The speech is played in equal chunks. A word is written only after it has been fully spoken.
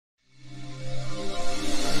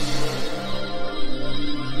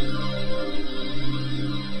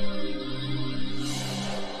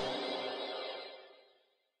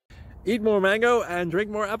Eat more mango and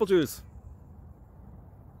drink more apple juice.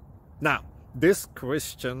 Now, this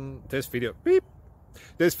video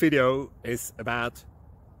is about...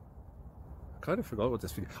 I kind of forgot what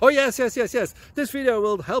this video... Oh, yes. This video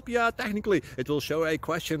will help you out technically. It will show a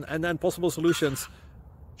question and then possible solutions.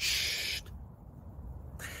 Shh.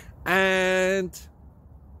 And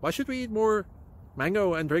why should we eat more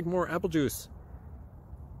mango and drink more apple juice?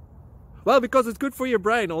 Well, because it's good for your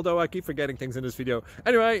brain, although I keep forgetting things in this video.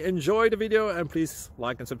 Anyway, enjoy the video and please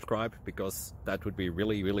like and subscribe, because that would be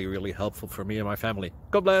really helpful for me and my family.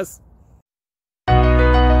 God bless!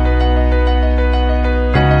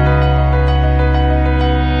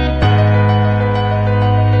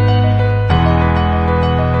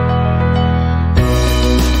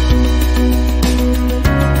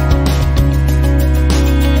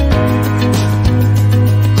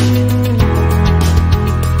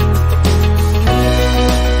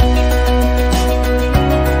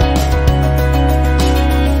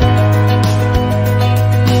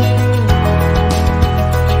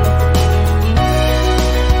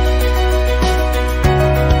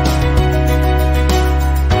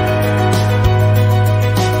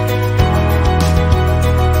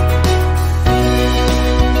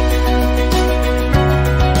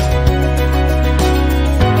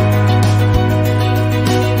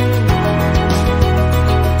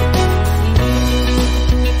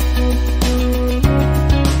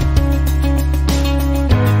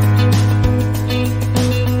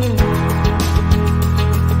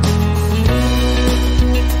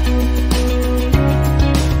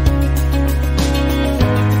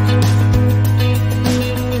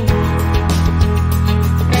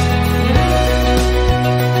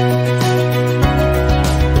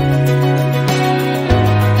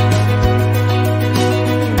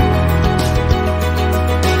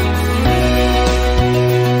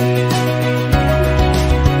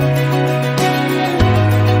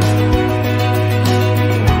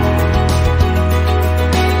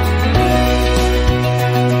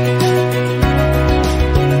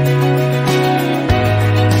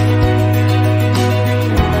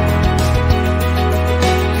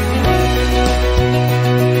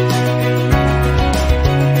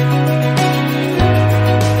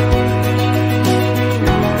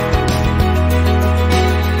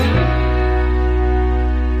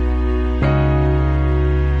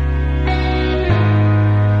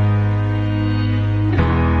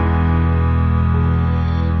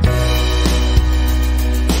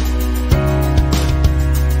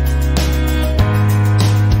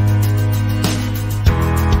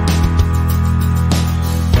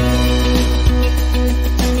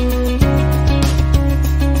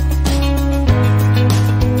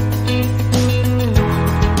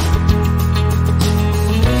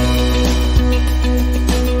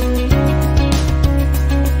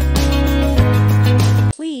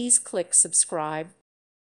 Click subscribe.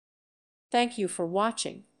 Thank you for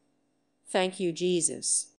watching. Thank you,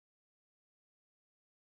 Jesus.